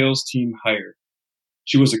recent sales team hire,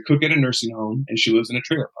 she was a cook at a nursing home, and she lives in a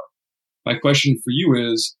trailer park. My question for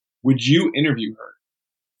you is, would you interview her?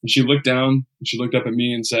 And she looked down, and she looked up at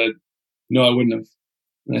me and said, no, I wouldn't have.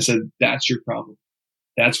 And I said, that's your problem.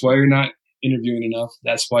 That's why you're not interviewing enough.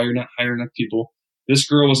 That's why you're not hiring enough people. This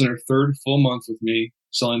girl was in her third full month with me,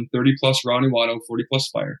 selling 30 plus Raw Nuado, 40 plus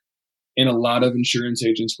Fire. And a lot of insurance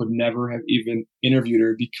agents would never have even interviewed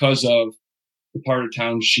her because of the part of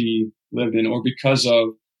town she lived in, or because of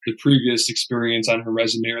the previous experience on her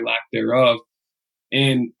resume or lack thereof.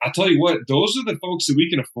 And I tell you what, those are the folks that we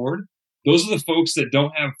can afford. Those are the folks that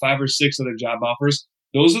don't have 5 or 6 other job offers.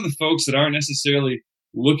 Those are the folks that aren't necessarily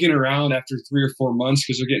looking around after 3 or 4 months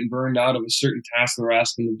because they're getting burned out of a certain task they're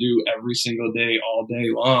asked them to do every single day, all day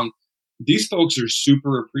long. These folks are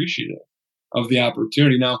super appreciative of the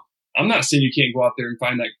opportunity. Now, I'm not saying you can't go out there and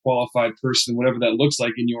find that qualified person, whatever that looks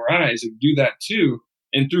like in your eyes, and do that too.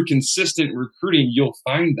 And through consistent recruiting, you'll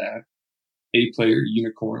find that A player,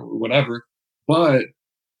 unicorn, or whatever. But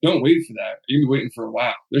don't wait for that. You'll be waiting for a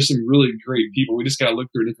while. There's some really great people. We just got to look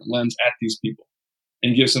through a different lens at these people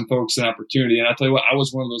and give some folks an opportunity. And I'll tell you what, I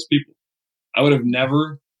was one of those people. I would have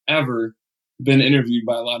never, ever been interviewed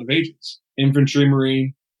by a lot of agents. Infantry,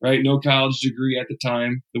 Marine, right? No college degree at the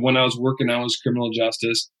time. The one I was working on was criminal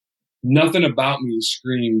justice. Nothing about me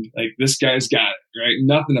screamed like, this guy's got it, right?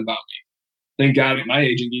 Nothing about me. Thank God my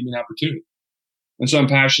agent gave me an opportunity. And so I'm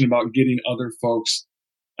passionate about getting other folks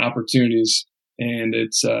opportunities. And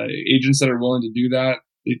it's agents that are willing to do that.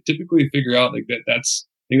 They typically figure out like I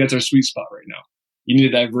think that's our sweet spot right now. You need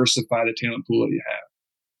to diversify the talent pool that you have.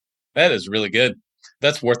 That is really good.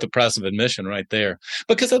 That's worth the price of admission right there.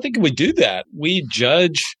 Because I think we do that. We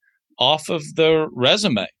judge off of the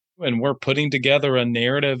resume, and we're putting together a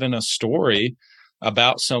narrative and a story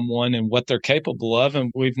about someone and what they're capable of.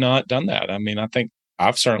 And we've not done that. I mean, I think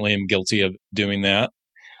I've certainly am guilty of doing that.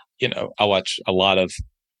 I watch a lot of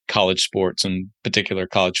college sports, in particular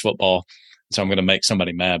college football. So I'm going to make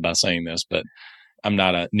somebody mad by saying this, but I'm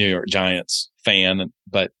not a New York Giants fan.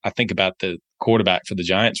 But I think about the quarterback for the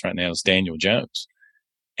Giants right now is Daniel Jones.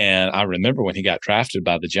 And I remember when he got drafted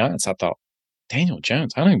by the Giants, I thought, Daniel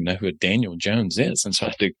Jones, I don't even know who a Daniel Jones is. And so I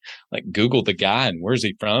had to Google the guy and where's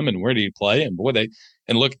he from and where did he play? And boy,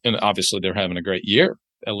 and obviously they're having a great year,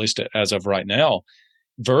 at least as of right now,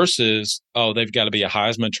 versus, they've got to be a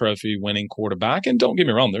Heisman Trophy winning quarterback. And don't get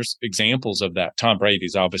me wrong, there's examples of that. Tom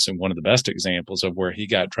Brady's obviously one of the best examples of where he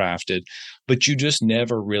got drafted, but you just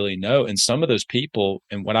never really know. And some of those people,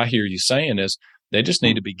 and what I hear you saying is they just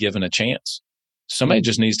need to be given a chance. Somebody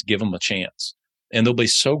just needs to give them a chance, and they'll be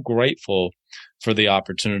so grateful for the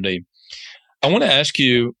opportunity. I want to ask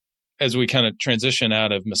you, as we kind of transition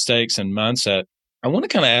out of mistakes and mindset, I want to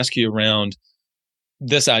kind of ask you around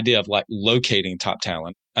this idea of locating top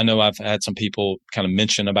talent. I know I've had some people kind of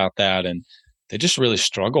mention about that, and they just really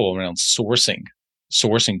struggle around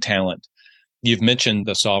sourcing talent. You've mentioned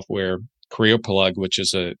the software Career Plug, which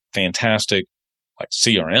is a fantastic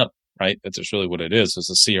CRM, right? That's just really what it is. It's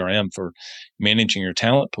a CRM for managing your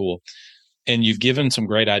talent pool. And you've given some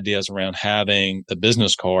great ideas around having the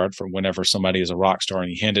business card for whenever somebody is a rock star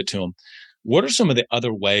and you hand it to them. What are some of the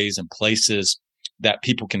other ways and places that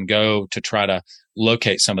people can go to try to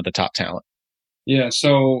locate some of the top talent? Yeah,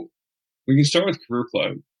 so we can start with Career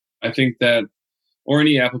Plug. I think that, or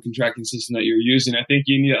any applicant tracking system that you're using, I think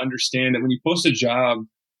you need to understand that when you post a job,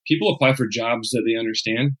 people apply for jobs that they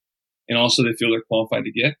understand and also they feel they're qualified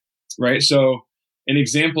to get, right? So an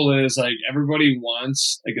example is everybody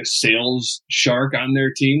wants a sales shark on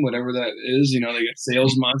their team, whatever that is, they get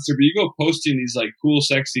sales monster, but you go posting these cool,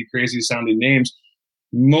 sexy, crazy sounding names,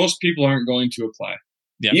 most people aren't going to apply.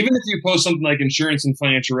 Yeah. Even if you post something like insurance and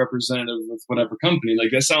financial representative with whatever company,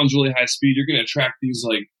 that sounds really high speed. You're going to attract these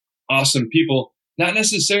awesome people. Not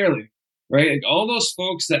necessarily, right? All those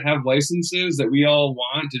folks that have licenses that we all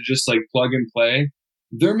want to just plug and play,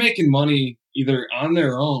 they're making money either on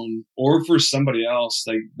their own or for somebody else.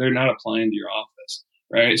 They're not applying to your office,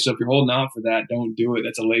 right? So if you're holding out for that, don't do it.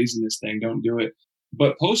 That's a laziness thing. Don't do it.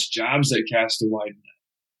 But post jobs that cast a wide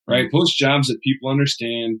net, right? Mm-hmm. Post jobs that people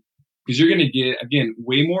understand, because you're going to get, again,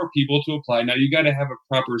 way more people to apply. Now, you got to have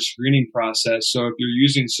a proper screening process. So if you're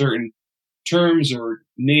using certain terms or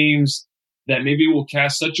names that maybe will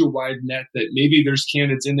cast such a wide net that maybe there's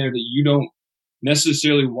candidates in there that you don't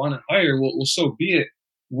necessarily want to hire, well, so be it.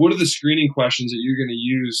 What are the screening questions that you're going to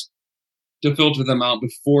use to filter them out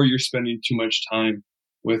before you're spending too much time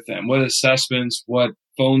with them? What assessments, what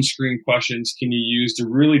phone screen questions can you use to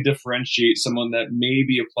really differentiate someone that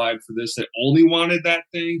maybe applied for this that only wanted that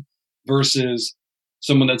thing versus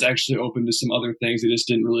someone that's actually open to some other things they just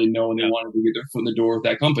didn't really know and they wanted to get their foot in the door with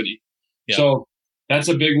that company? Yeah. So that's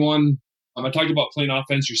a big one. I talked about playing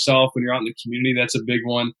offense yourself when you're out in the community. That's a big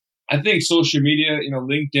one. I think social media,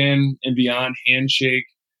 LinkedIn and beyond, Handshake,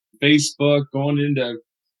 Facebook, going into.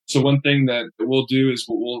 So one thing that we'll do is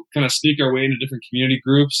we'll kind of sneak our way into different community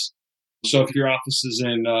groups. So if your office is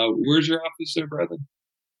in, where's your office there, Bradley?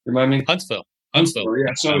 Remind me? Huntsville.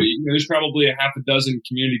 Yeah. So there's probably a half a dozen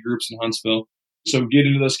community groups in Huntsville. So get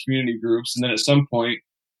into those community groups. And then at some point,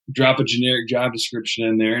 drop a generic job description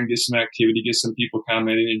in there and get some activity, get some people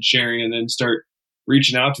commenting and sharing, and then start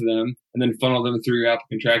reaching out to them and then funnel them through your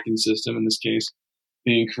applicant tracking system, in this case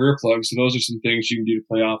being Career Plug. So those are some things you can do to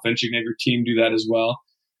play offense. You can have your team do that as well.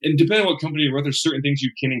 And depending on what company you're with, there's certain things you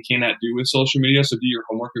can and cannot do with social media. So do your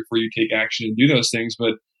homework before you take action and do those things.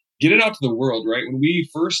 But get it out to the world, right? When we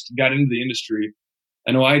first got into the industry,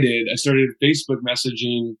 I know I did, I started Facebook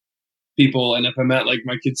messaging people. And if I'm at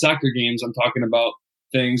my kids' soccer games, I'm talking about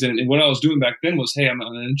things. And what I was doing back then was, hey, I'm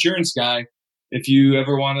an insurance guy. If you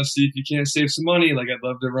ever want to see if you can't save some money, I'd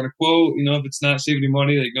love to run a quote. If it's not saving any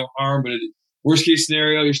money, no harm. But worst case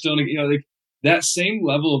scenario, you're still, that same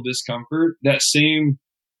level of discomfort, that same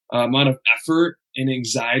amount of effort and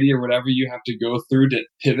anxiety or whatever you have to go through to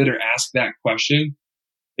pivot or ask that question.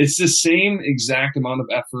 It's the same exact amount of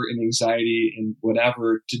effort and anxiety and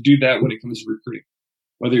whatever to do that when it comes to recruiting,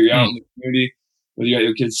 whether you're out in the community, whether you're at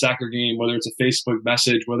your kid's soccer game, whether it's a Facebook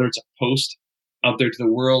message, whether it's a post out there to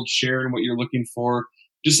the world, sharing what you're looking for.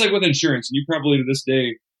 Just like with insurance, and you probably to this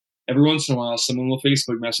day, every once in a while, someone will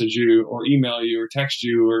Facebook message you or email you or text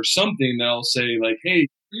you or something that'll say like, hey,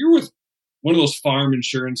 you're with one of those farm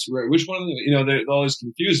insurance, right? Which one of them, they always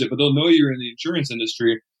confuse it, but they'll know you're in the insurance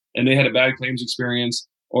industry and they had a bad claims experience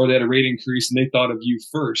or they had a rate increase and they thought of you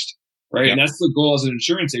first, right? Yep. And that's the goal as an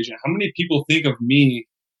insurance agent. How many people think of me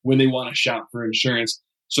when they want to shop for insurance?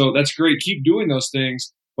 So that's great. Keep doing those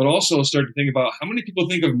things, but also start to think about how many people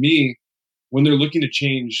think of me when they're looking to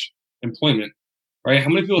change employment, right? How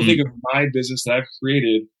many people think of my business that I've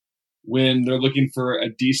created when they're looking for a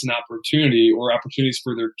decent opportunity or opportunities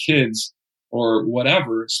for their kids or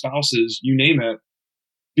whatever, spouses, you name it?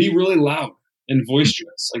 Be really loud and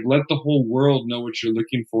boisterous. Like, let the whole world know what you're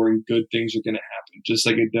looking for, and good things are going to happen, just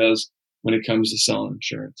like it does when it comes to selling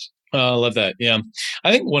insurance. I love that. Yeah.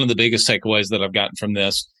 I think one of the biggest takeaways that I've gotten from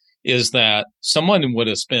this is that someone would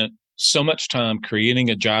have spent so much time creating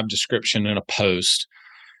a job description and a post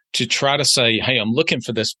to try to say, hey, I'm looking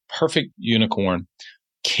for this perfect unicorn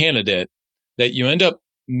candidate, that you end up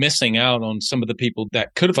missing out on some of the people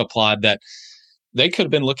that could have applied, that they could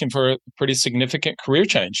have been looking for a pretty significant career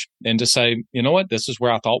change, and to say, you know what, this is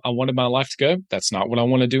where I thought I wanted my life to go. That's not what I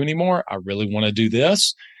want to do anymore. I really want to do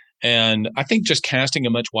this. And I think just casting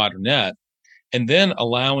a much wider net and then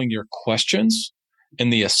allowing your questions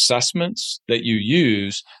and the assessments that you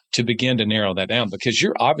use to begin to narrow that down, because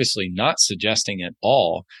you're obviously not suggesting at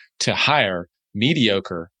all to hire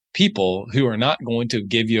mediocre people who are not going to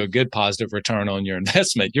give you a good positive return on your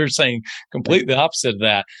investment. You're saying completely the opposite of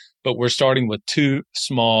that, but we're starting with too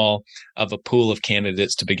small of a pool of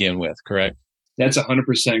candidates to begin with, correct? That's 100%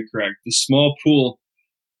 correct. The small pool,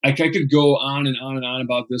 I could go on and on and on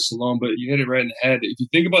about this alone, but you hit it right in the head. If you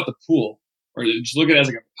think about the pool, or just look at it as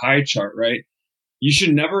like a pie chart, right? You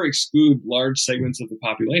should never exclude large segments of the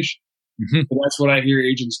population. Mm-hmm. But that's what I hear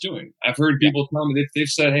agents doing. I've heard people tell me they've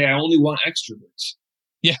said, hey, I only want extroverts.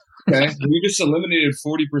 Yeah. Okay. You just eliminated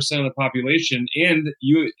 40% of the population and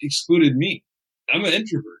you excluded me. I'm an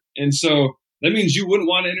introvert. And so that means you wouldn't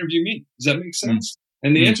want to interview me. Does that make sense? Mm-hmm.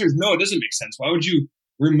 And the answer is no, it doesn't make sense. Why would you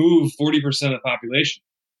remove 40% of the population?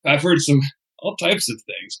 I've heard all types of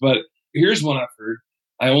things, but here's one I've heard.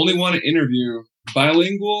 I only want to interview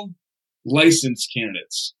bilingual licensed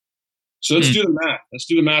candidates. So let's do the math. Let's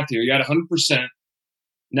do the math here. You got 100%.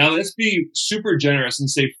 Now let's be super generous and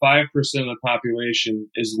say 5% of the population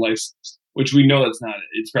is licensed, which we know that's not it.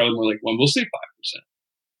 It's probably more like 1. We'll say 5%.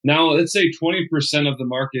 Now let's say 20% of the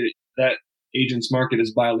market, that agent's market,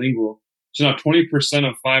 is bilingual. So now 20%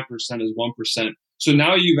 of 5% is 1%. So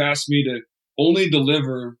now you've asked me to only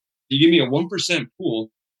deliver, you give me a 1%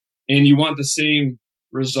 pool and you want the same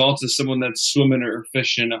results as someone that's swimming or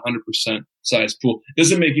fishing 100% size pool. It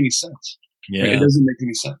doesn't make any sense. Yeah. Right? It doesn't make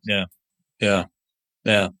any sense. Yeah. Yeah.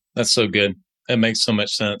 Yeah. That's so good. That makes so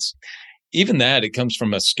much sense. Even that, it comes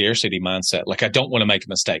from a scarcity mindset. Like, I don't want to make a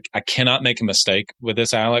mistake. I cannot make a mistake with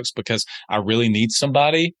this, Alex, because I really need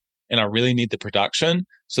somebody and I really need the production.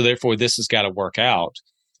 So therefore, this has got to work out.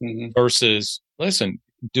 Mm-hmm. Versus, listen,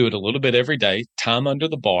 do it a little bit every day, time under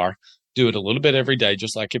the bar, do it a little bit every day,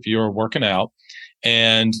 just like if you were working out,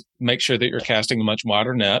 and make sure that you're casting a much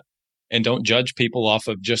wider net, and don't judge people off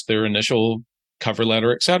of just their initial cover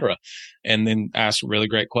letter, et cetera. And then ask really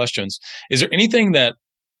great questions. Is there anything that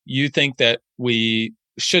you think that we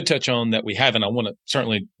should touch on that we haven't? I want to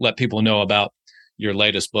certainly let people know about your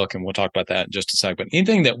latest book, and we'll talk about that in just a second. But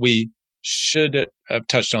anything that we should have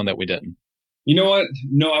touched on that we didn't? You know what?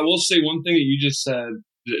 No, I will say one thing that you just said.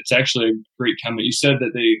 It's actually a great comment. You said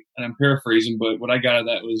that and I'm paraphrasing, but what I got out of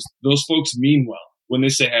that was those folks mean well. When they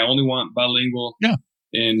say, hey, I only want bilingual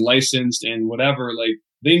and licensed and whatever, like,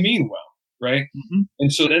 they mean well, right? Mm-hmm.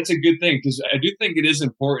 And so that's a good thing, because I do think it is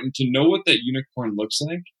important to know what that unicorn looks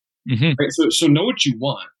like. Mm-hmm. Right? So know what you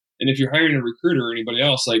want. And if you're hiring a recruiter or anybody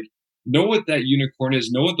else, like, know what that unicorn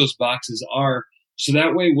is, know what those boxes are. So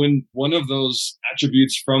that way, when one of those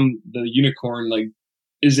attributes from the unicorn, like,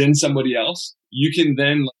 is in somebody else, you can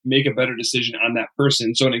then make a better decision on that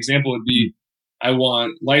person. So an example would be, I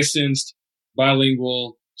want licensed,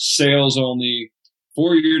 bilingual, sales only,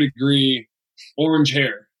 4-year degree, orange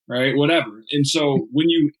hair, right? Whatever. And so when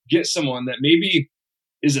you get someone that maybe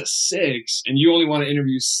is a 6 and you only want to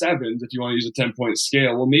interview 7s, if you want to use a 10-point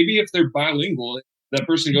scale, well, maybe if they're bilingual, that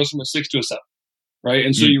person goes from a 6 to a 7, right?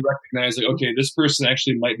 And so you recognize, like, okay, this person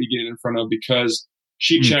actually might be getting in front of because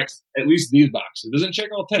she checks at least these boxes. Doesn't check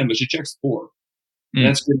all 10, but she checks 4. And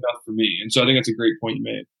that's good enough for me. And so I think that's a great point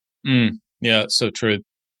you made. Yeah, so true.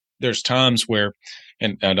 There's times where,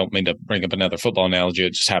 and I don't mean to bring up another football analogy,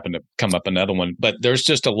 it just happened to come up another one, but there's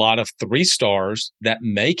just a lot of 3-stars that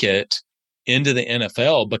make it into the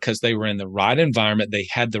NFL because they were in the right environment. They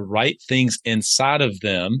had the right things inside of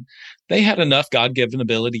them. They had enough God-given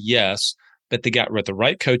ability, yes, but they got with the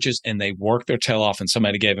right coaches and they worked their tail off and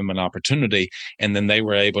somebody gave them an opportunity. And then they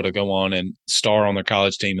were able to go on and star on their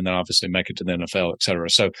college team and then obviously make it to the NFL, et cetera.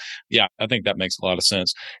 So yeah, I think that makes a lot of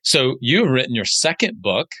sense. So you've written your second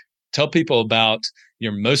book. Tell people about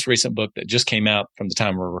your most recent book that just came out from the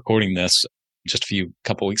time we're recording this just a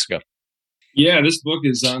couple weeks ago. Yeah, this book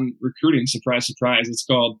is on recruiting. Surprise, surprise. It's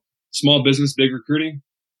called Small Business, Big Recruiting.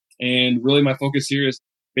 And really my focus here is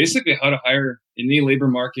basically how to hire in the labor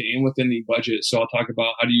market and within the budget. So I'll talk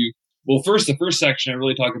about the first section, I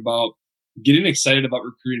really talk about getting excited about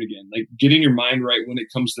recruiting again, like getting your mind right when it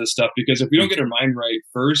comes to this stuff. Because if we don't get our mind right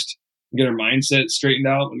first, get our mindset straightened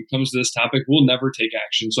out when it comes to this topic, we'll never take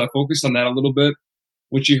action. So I focused on that a little bit,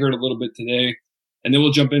 which you heard a little bit today. And then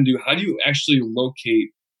we'll jump into how do you actually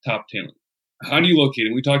locate top talent? How do you locate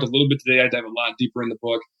it? We talked a little bit today. I dive a lot deeper in the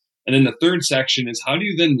book. And then the third section is how do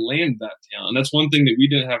you then land that talent? And that's one thing that we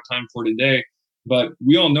didn't have time for today, but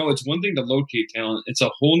we all know it's one thing to locate talent. It's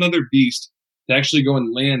a whole nother beast to actually go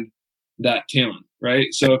and land that talent, right?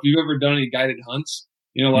 So if you've ever done any guided hunts,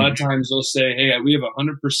 a lot of times they'll say, hey, we have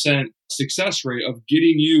 100% success rate of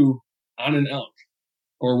getting you on an elk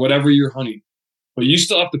or whatever you're hunting, but you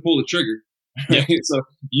still have to pull the trigger. Right? So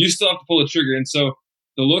you still have to pull the trigger. And so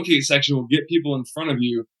the locate section will get people in front of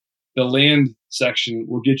you. The land section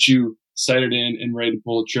will get you sighted in and ready to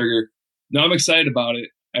pull the trigger. Now I'm excited about it.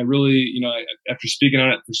 I really, after speaking on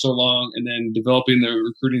it for so long and then developing the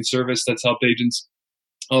recruiting service that's helped agents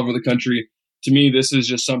all over the country, to me, this is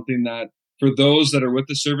just something that for those that are with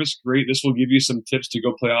the service, great. This will give you some tips to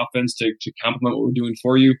go play offense to complement what we're doing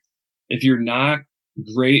for you. If you're not,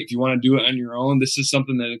 great. If you want to do it on your own, this is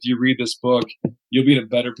something that if you read this book, you'll be in a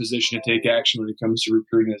better position to take action when it comes to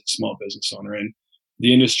recruiting as a small business owner. And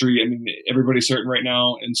the industry, everybody's certain right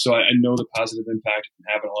now. And so I know the positive impact it can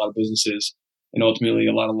have on a lot of businesses and ultimately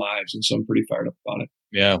a lot of lives. And so I'm pretty fired up about it.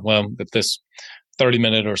 Yeah. Well, this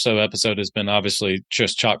 30-minute or so episode has been obviously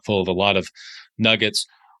just chock full of a lot of nuggets.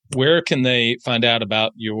 Where can they find out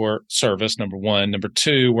about your service? Number one. Number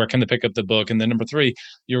two, where can they pick up the book? And then number three,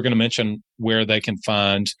 you were going to mention where they can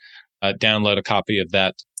download a copy of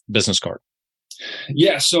that business card.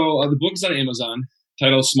 Yeah. So the book is on Amazon,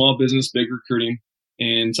 titled Small Business, Big Recruiting.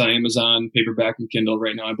 And it's on Amazon, paperback and Kindle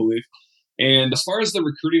right now, I believe. And as far as the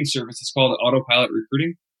recruiting service, it's called Autopilot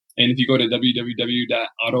Recruiting. And if you go to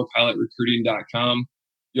www.autopilotrecruiting.com,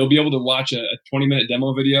 you'll be able to watch a 20-minute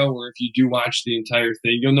demo video where if you do watch the entire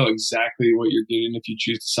thing, you'll know exactly what you're getting if you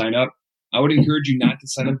choose to sign up. I would encourage you not to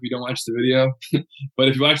sign up if you don't watch the video. But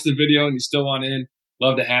if you watch the video and you still want in,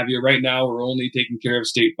 love to have you. Right now, we're only taking care of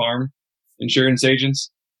State Farm insurance agents.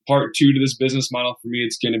 Part two to this business model for me,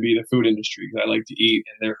 it's going to be the food industry because I like to eat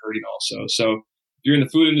and they're hurting also. So if you're in the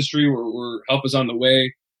food industry, we're help is on the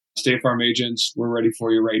way. State Farm agents, we're ready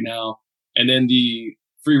for you right now. And then the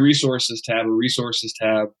free resources tab or resources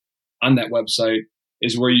tab on that website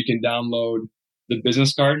is where you can download the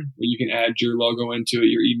business card, where you can add your logo into it,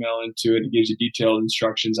 your email into it. It gives you detailed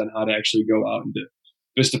instructions on how to actually go out and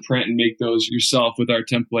Vistaprint and make those yourself with our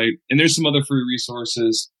template. And there's some other free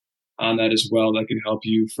resources on that as well that can help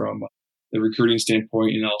you from the recruiting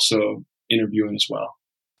standpoint and also interviewing as well.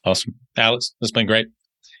 Awesome. Alex, this has been great.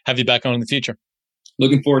 Have you back on in the future.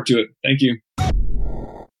 Looking forward to it. Thank you.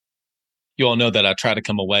 You all know that I try to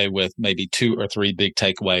come away with maybe 2 or 3 big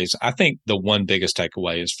takeaways. I think the one biggest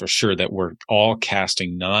takeaway is for sure that we're all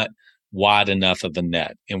casting not wide enough of a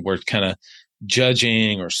net, and we're kind of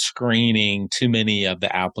judging or screening too many of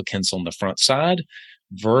the applicants on the front side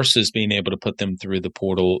versus being able to put them through the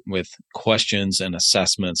portal with questions and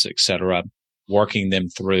assessments, et cetera, working them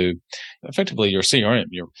through effectively your CRM,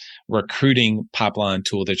 your recruiting pipeline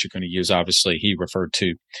tool that you're going to use. Obviously, he referred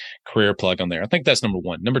to Career Plug on there. I think that's number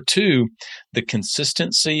one. Number two, the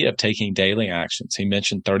consistency of taking daily actions. He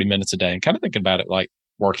mentioned 30 minutes a day and kind of thinking about it like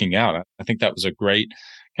working out. I think that was a great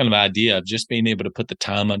kind of idea of just being able to put the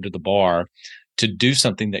time under the bar to do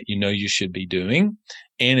something that you know you should be doing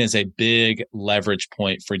and is a big leverage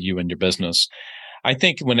point for you and your business. I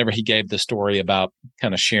think whenever he gave the story about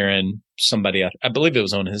kind of sharing somebody, I believe it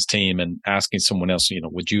was on his team, and asking someone else,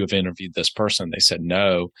 would you have interviewed this person? They said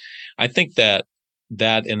no. I think that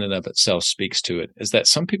in and of itself speaks to it, is that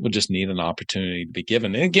some people just need an opportunity to be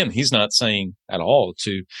given. And again, he's not saying at all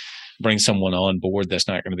to bring someone on board that's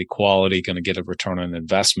not going to be quality, going to get a return on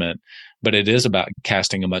investment, but it is about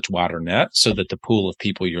casting a much wider net so that the pool of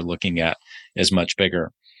people you're looking at is much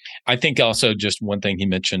bigger. I think also just one thing he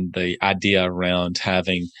mentioned, the idea around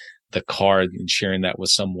having the card and sharing that with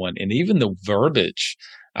someone, and even the verbiage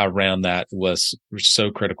around that was so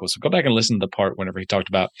critical. So go back and listen to the part whenever he talked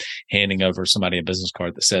about handing over somebody a business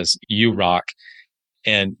card that says, "You rock,"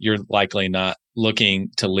 and you're likely not looking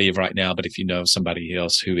to leave right now. But if you know somebody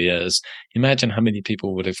else who is, imagine how many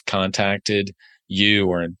people would have contacted you,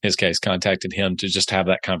 or in his case, contacted him to just have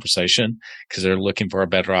that conversation because they're looking for a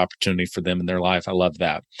better opportunity for them in their life. I love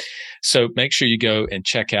that. So make sure you go and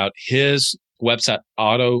check out his website,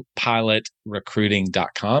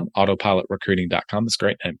 autopilotrecruiting.com, autopilotrecruiting.com. That's a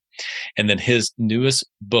great name. And then his newest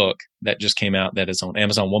book that just came out that is on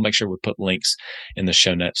Amazon. We'll make sure we put links in the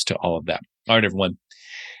show notes to all of that. All right, everyone.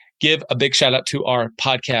 Give a big shout out to our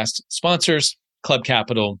podcast sponsors, Club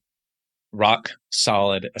Capital, Rock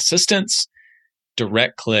Solid Assistance,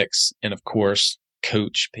 Direct Clicks, and of course,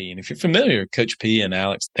 Coach P. And if you're familiar with Coach P and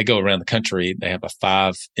Alex, they go around the country. They have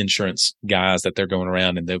 5 insurance guys that they're going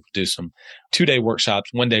around, and they'll do some 2-day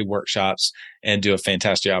workshops, 1-day workshops, and do a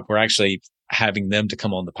fantastic job. We're actually having them to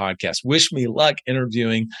come on the podcast. Wish me luck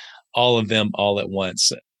interviewing all of them all at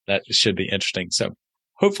once. That should be interesting. So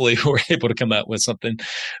hopefully we're able to come up with something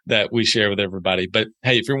that we share with everybody. But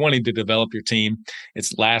hey, if you're wanting to develop your team,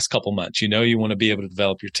 it's last couple months. You know you want to be able to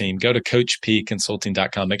develop your team. Go to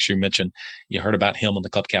CoachPConsulting.com. Make sure you mention you heard about him on the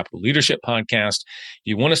Club Capital Leadership podcast.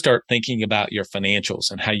 You want to start thinking about your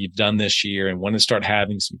financials and how you've done this year, and want to start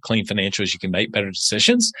having some clean financials. You can make better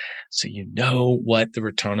decisions so you know what the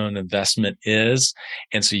return on investment is,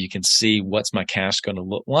 and so you can see what's my cash going to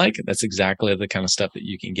look like. That's exactly the kind of stuff that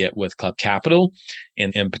you can get with Club Capital,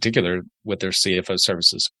 and in particular with their CFO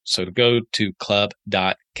services. So to go to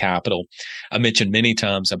club.capital. I mentioned many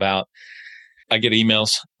times about, I get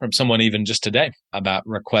emails from someone even just today about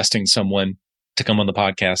requesting someone to come on the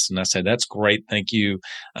podcast. And I said, that's great. Thank you.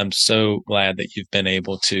 I'm so glad that you've been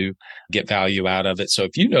able to get value out of it. So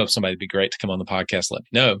if you know of somebody would be great to come on the podcast, let me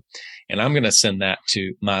know. And I'm going to send that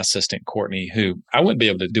to my assistant, Courtney, who I wouldn't be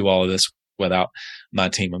able to do all of this without my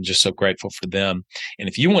team. I'm just so grateful for them. And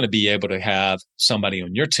if you want to be able to have somebody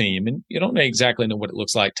on your team, and you don't exactly know what it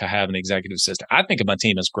looks like to have an executive assistant, I think of my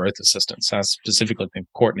team as growth assistants. I specifically think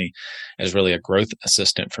Courtney is really a growth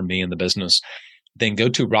assistant for me in the business. Then go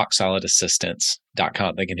to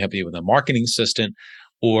rocksolidassistance.com. They can help you with a marketing assistant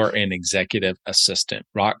or an executive assistant,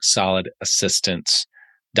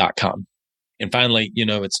 rocksolidassistance.com. And finally,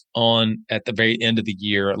 it's on at the very end of the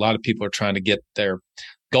year. A lot of people are trying to get their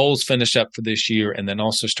goals finished up for this year, and then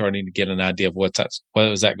also starting to get an idea of what is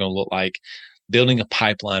that going to look like, building a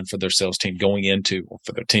pipeline for their sales team going into, or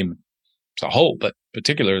for their team as a whole, but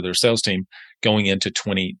particularly their sales team going into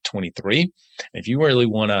 2023. If you really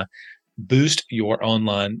want to boost your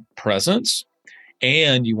online presence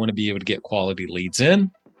and you want to be able to get quality leads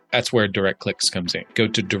in, that's where Direct Clicks comes in. Go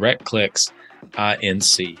to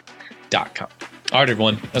directclicksinc.com. All right,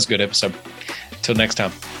 everyone. That's a good episode. Until next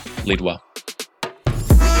time, lead well.